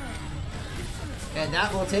 And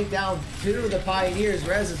that will take down two of the Pioneers.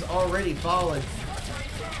 Rez has already fallen.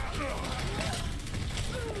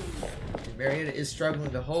 And Marietta is struggling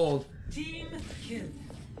to hold. Team kill.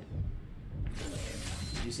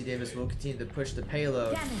 UC Davis will continue to push the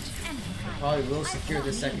payload. Probably will secure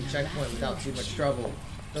the second checkpoint without too much trouble.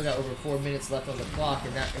 Still got over 4 minutes left on the clock,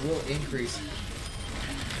 and that will increase.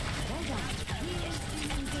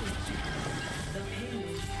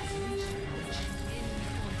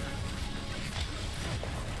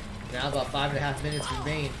 Now about 5.5 minutes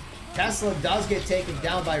remain. Tesla does get taken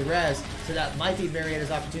down by Rez, so that might be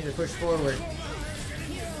Marietta's opportunity to push forward.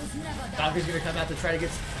 Doctor's gonna come out to try to get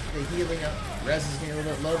the healing up. Rez is getting a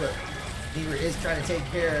little bit low, but Beaver is trying to take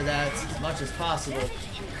care of that as much as possible.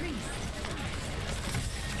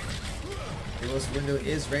 Duelist window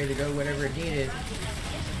is ready to go whenever needed.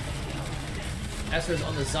 Esther's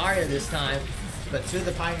on the Zarya this time, but two of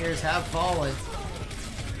the Pioneers have fallen.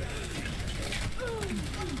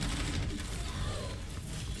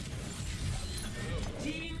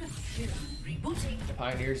 The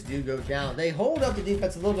Pioneers do go down. They hold up the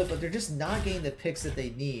defense a little bit, but they're just not getting the picks that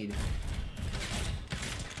they need.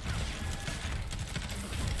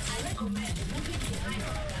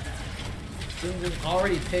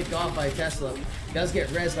 Already picked off by Tesla. Does get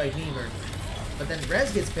res by Heimer. But then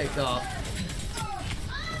Rez gets picked off.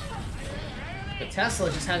 But Tesla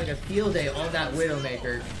is just having a field day on that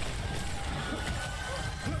Widowmaker.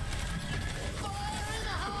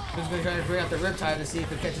 He's going to try to bring out the Riptide to see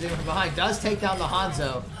if it catches anyone from behind. Does take down the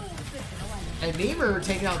Hanzo. And Heimer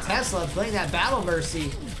taking out Tesla, playing that Battle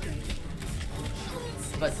Mercy.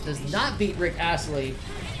 But does not beat Rick Astley.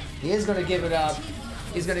 He is going to give it up.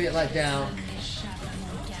 He's going to get let down.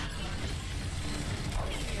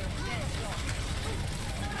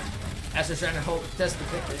 Esther's trying to hold, test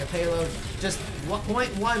the payload. Just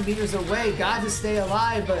 1.1 meters away. Got to stay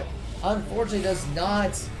alive, but unfortunately does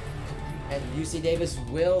not. And UC Davis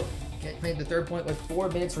will claim the third point with 4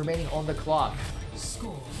 minutes remaining on the clock.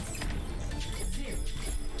 Score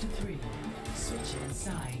 0-3. Switching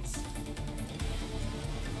sides.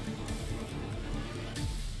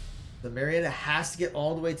 The Marietta has to get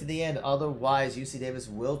all the way to the end, otherwise UC Davis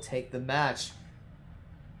will take the match.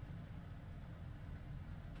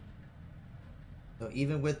 So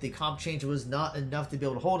even with the comp change, it was not enough to be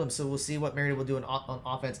able to hold him. So we'll see what Marietta will do on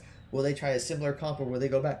offense. Will they try a similar comp, or will they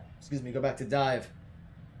go back? Excuse me, go back to dive?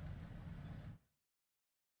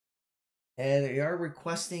 And they are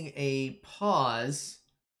requesting a pause.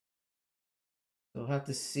 So we'll have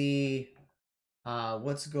to see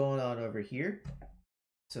what's going on over here.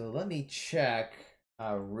 So let me check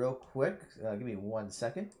real quick. Give me 1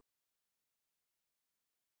 second.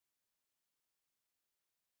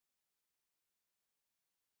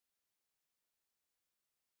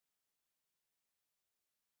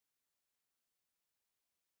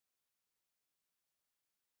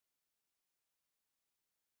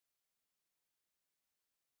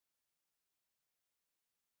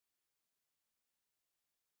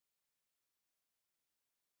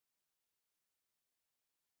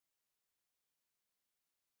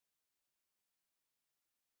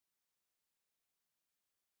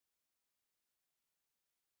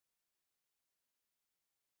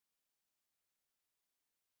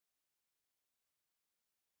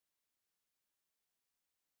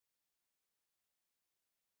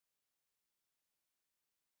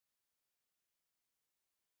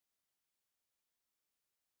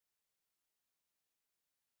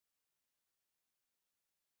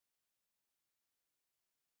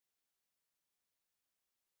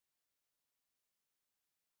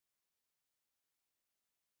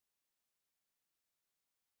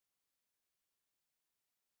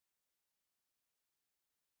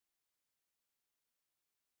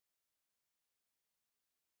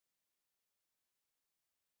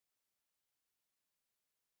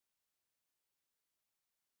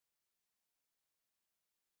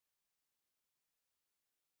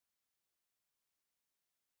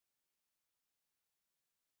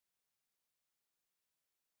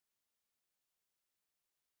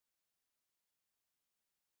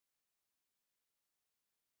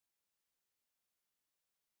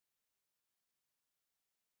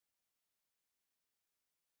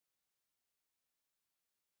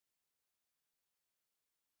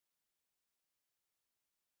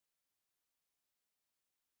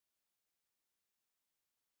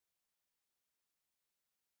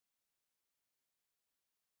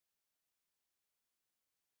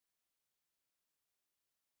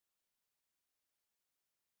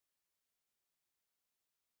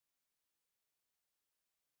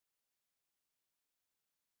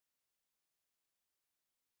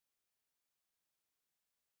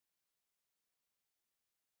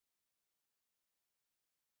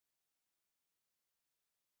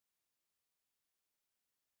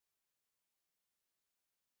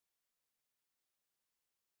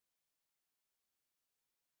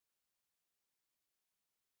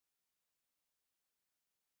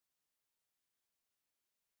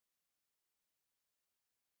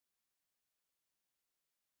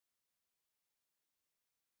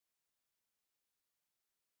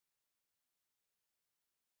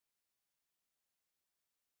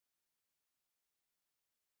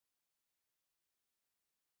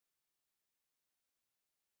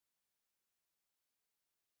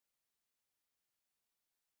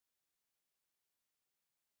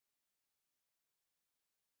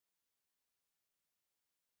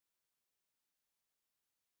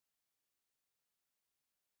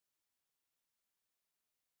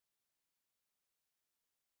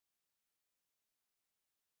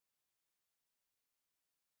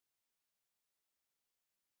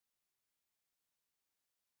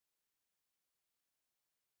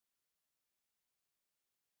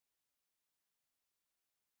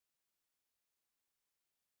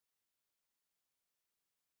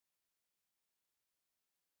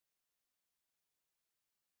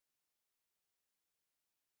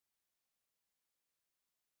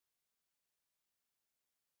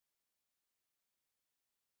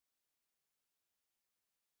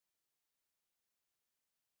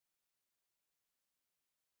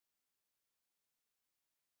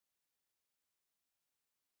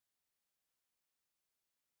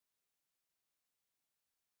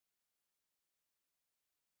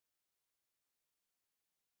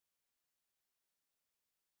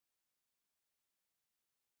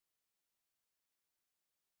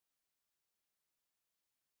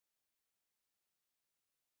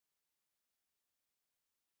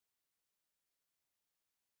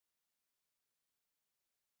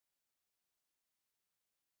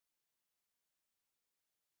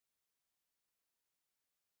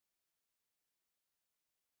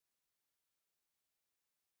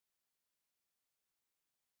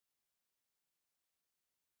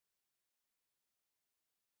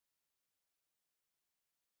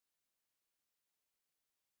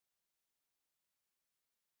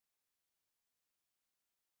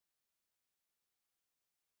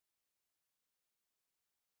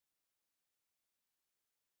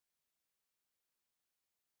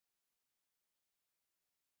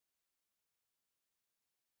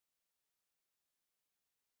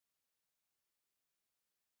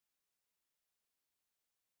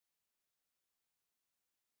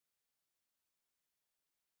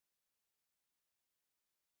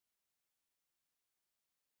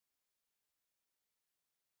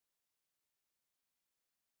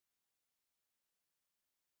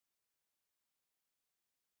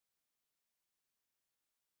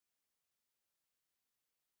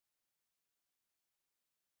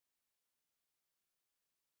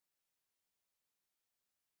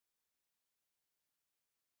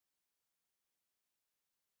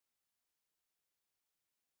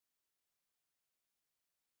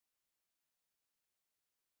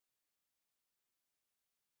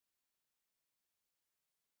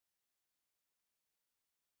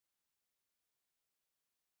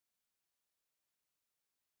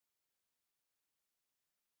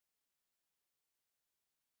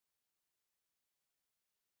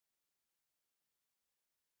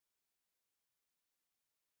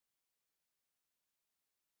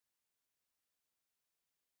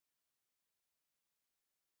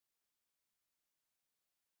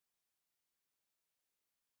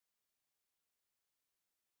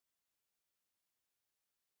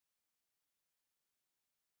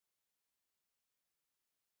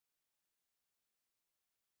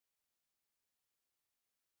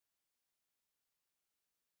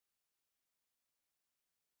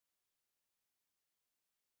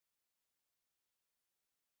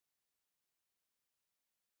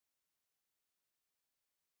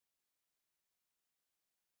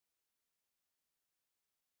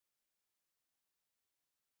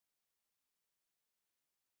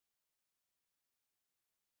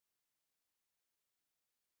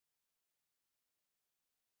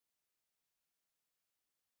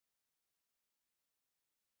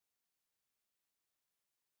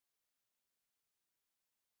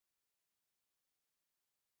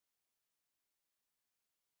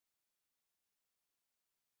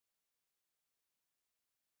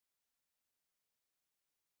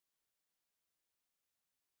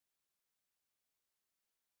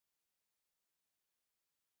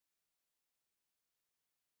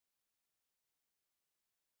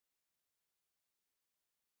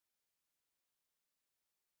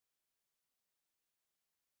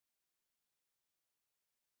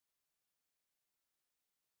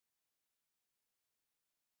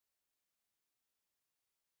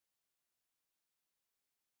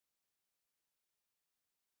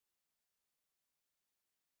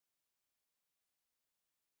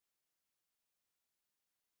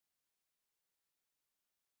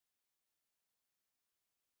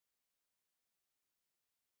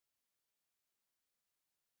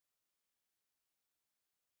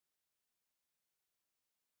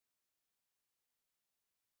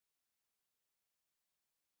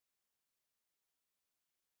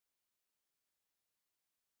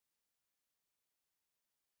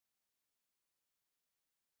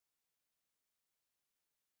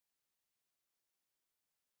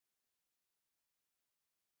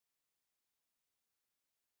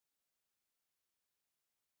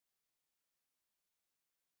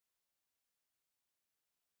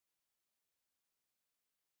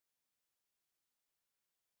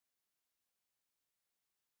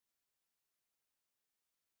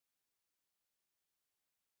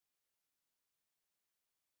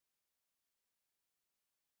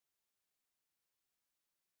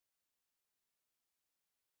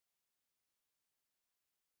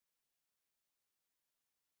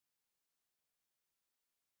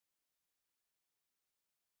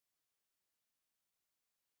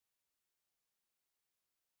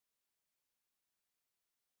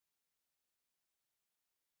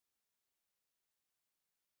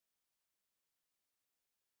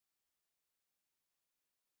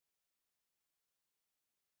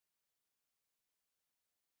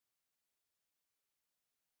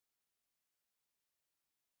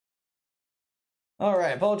 All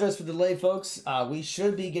right, apologize for the delay, folks. We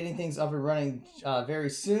should be getting things up and running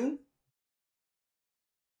very soon.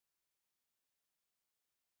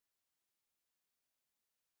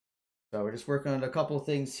 So we're just working on a couple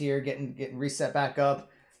things here, getting reset back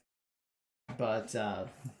up. But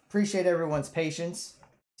appreciate everyone's patience.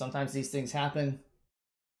 Sometimes these things happen.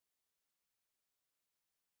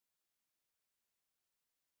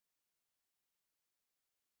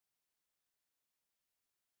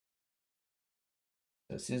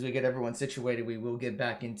 So as soon as we get everyone situated, we will get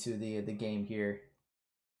back into the game here.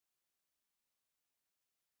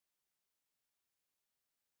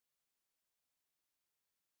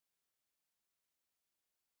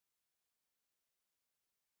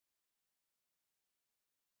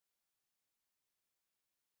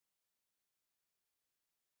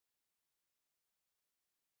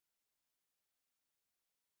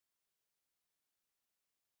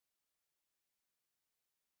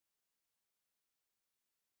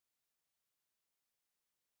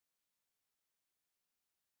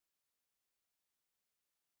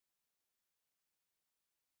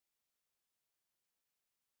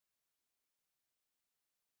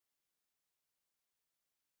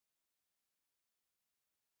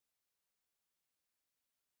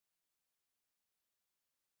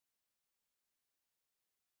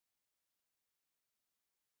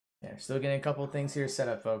 Yeah, still getting a couple of things here set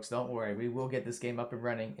up, folks. Don't worry. We will get this game up and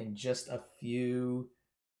running in just a few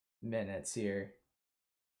minutes here.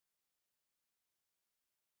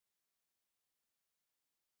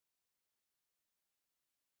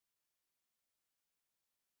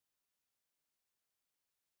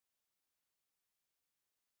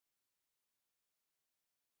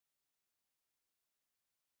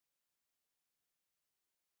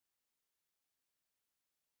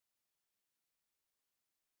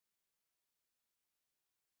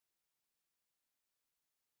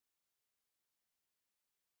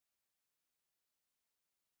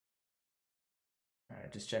 All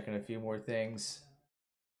right, just checking a few more things.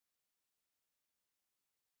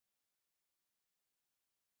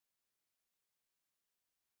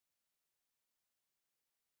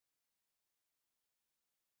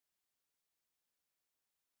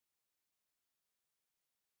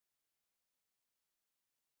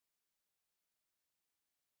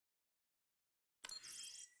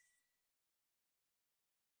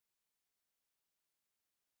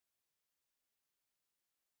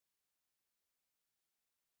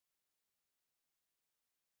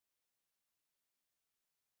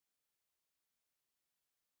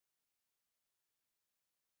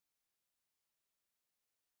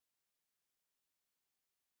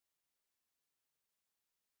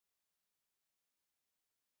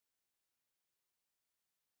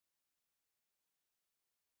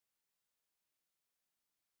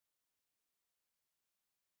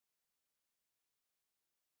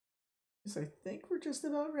 So I think we're just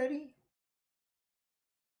about ready.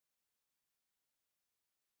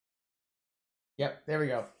 Yep, there we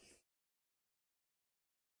go.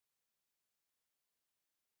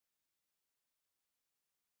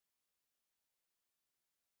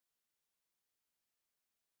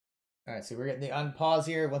 All right, so we're getting the unpause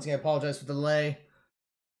here. Once again, I apologize for the delay.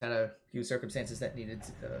 Had a few circumstances that needed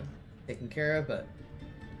taken care of, but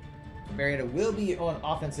Marietta will be on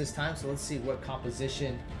offense this time, so let's see what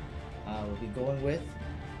composition we'll be going with.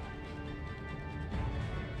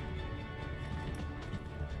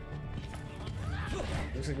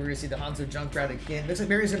 Looks like we're going to see the Hanzo Junkrat again. Looks like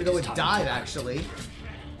Maria's going to go with Dive, actually.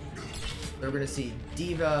 We're going to see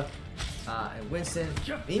Diva and Winston.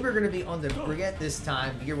 Maybe we're going to be on the Briette this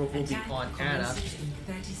time. Gearwolf will be on Anna.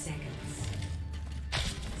 In 30 seconds.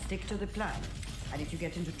 Stick to the plan. And if you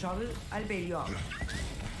get into trouble, I'll bail you out.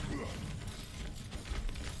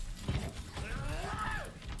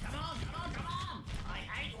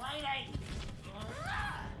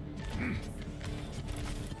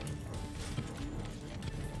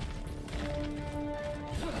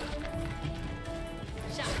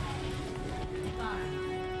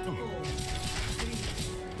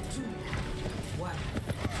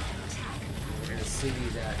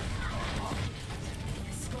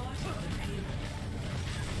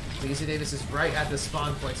 Lisa Davis is right at the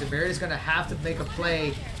spawn point, so Barrett is going to have to make a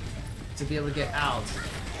play to be able to get out.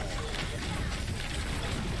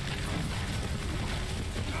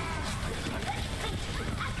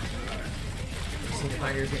 See the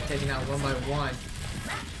fighters get taken out one by one.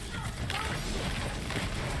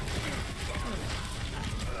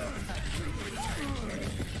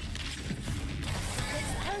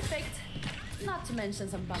 It's perfect. Not to mention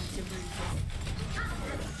some bumpy bruises.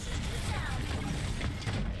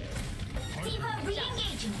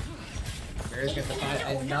 Barrett's going to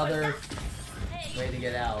find another Ready to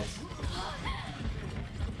get out.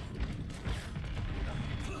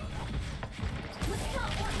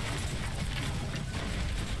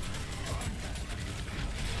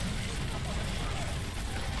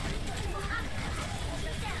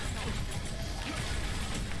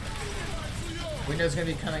 Window's gonna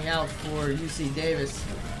be coming out for UC Davis.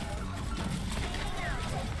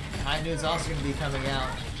 High Noon's also gonna be coming out.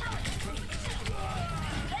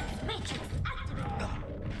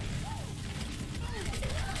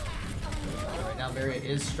 Right now, Marietta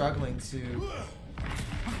is struggling to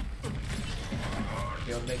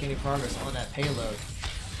be able to make any progress on that payload.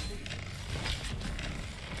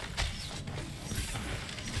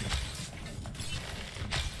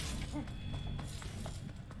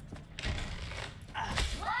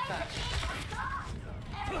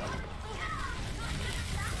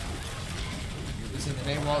 The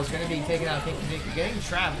main wall is going to be taken out, getting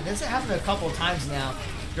trapped. And this has happened a couple of times now.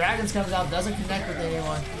 Dragons comes out, doesn't connect with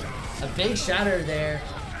anyone. A big shatter there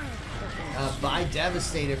by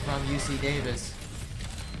Devastated from UC Davis.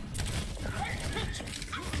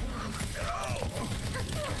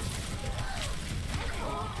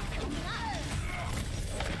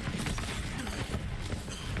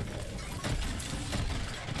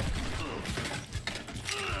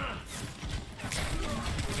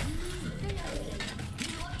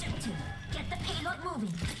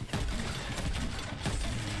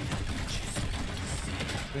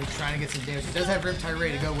 Trying to get some damage. It does have Riptide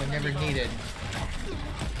ready to go whenever needed.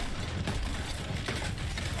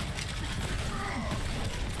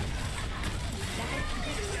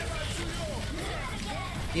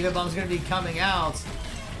 Eva Bomb's going to be coming out.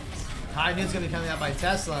 High Noon's going to be coming out by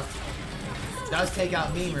Tesla. Does take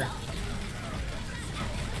out Memer.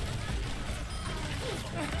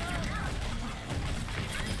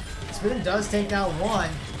 Spoon does take down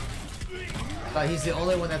one. But he's the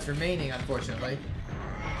only one that's remaining, unfortunately.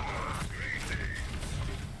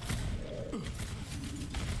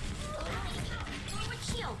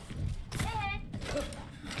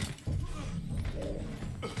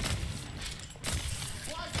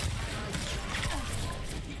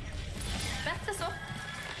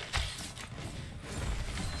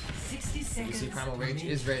 You see Primal Rage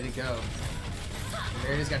is ready to go.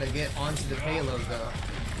 Marietta's got to get onto the payload though.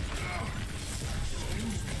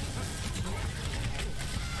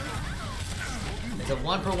 It's a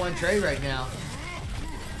 1-for-1 trade right now.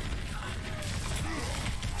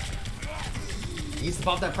 He needs to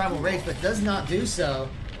pop that Primal Rage, but does not do so.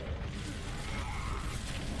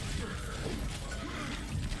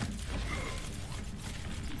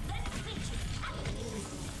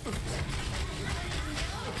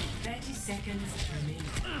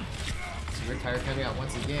 Retire coming out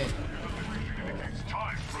once again.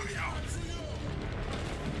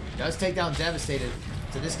 Does take down Devastated.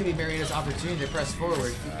 So this could be Marietta's opportunity to press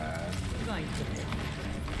forward.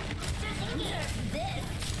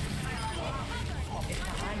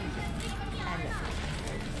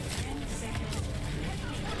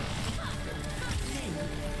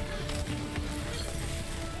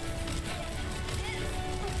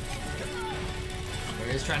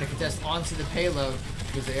 Marietta's trying to contest onto the payload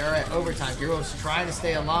because they are at overtime. Hero's trying to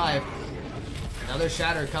stay alive. Another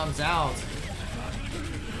shatter comes out.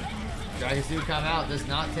 Dragons do come out, does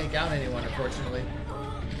not take out anyone, unfortunately.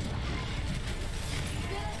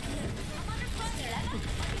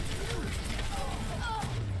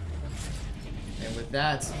 And with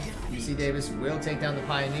that, UC Davis will take down the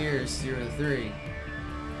Pioneers 0-3.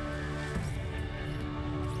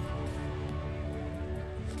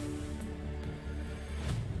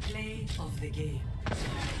 Play of the game.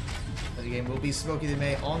 The game will be Smokey the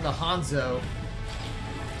May on the Hanzo,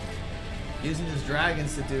 using his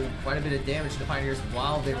dragons to do quite a bit of damage to the Pioneers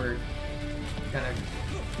while they were kind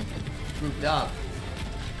of grouped up.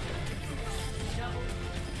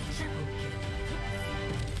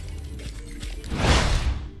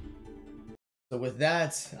 So with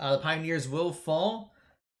that, the Pioneers will fall.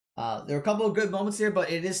 There are a couple of good moments here,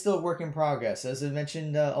 but it is still a work in progress. As I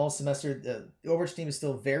mentioned all semester, the Overwatch team is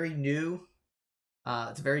still very new.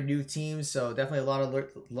 It's a very new team, so definitely a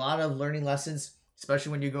lot of learning lessons,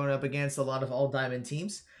 especially when you're going up against a lot of all-diamond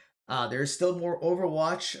teams. There's still more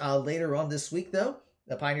Overwatch later on this week, though.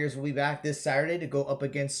 The Pioneers will be back this Saturday to go up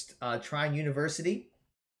against Trine University.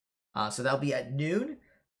 So that'll be at noon.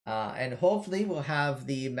 And hopefully we'll have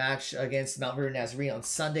the match against Mount Vernon Nazarene on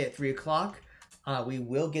Sunday at 3 o'clock. We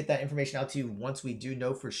will get that information out to you once we do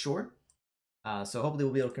know for sure. So hopefully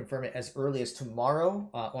we'll be able to confirm it as early as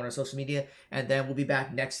tomorrow on our social media. And then we'll be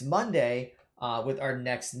back next Monday with our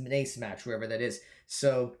next NACE match, wherever that is.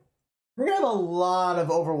 So we're going to have a lot of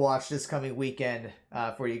Overwatch this coming weekend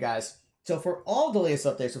for you guys. So for all the latest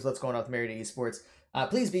updates with what's going on with Marietta Esports,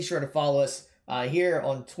 please be sure to follow us here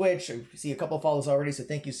on Twitch. I see a couple of follows already, so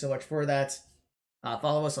thank you so much for that.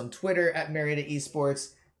 Follow us on Twitter at Marietta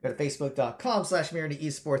Esports. Go to facebook.com/Marietta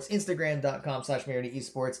Esports, Instagram.com/Marietta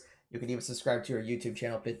Esports. You can even subscribe to our YouTube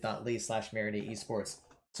channel, bit.ly/Marietta Esports.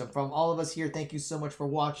 So from all of us here, thank you so much for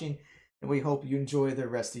watching, and we hope you enjoy the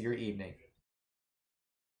rest of your evening.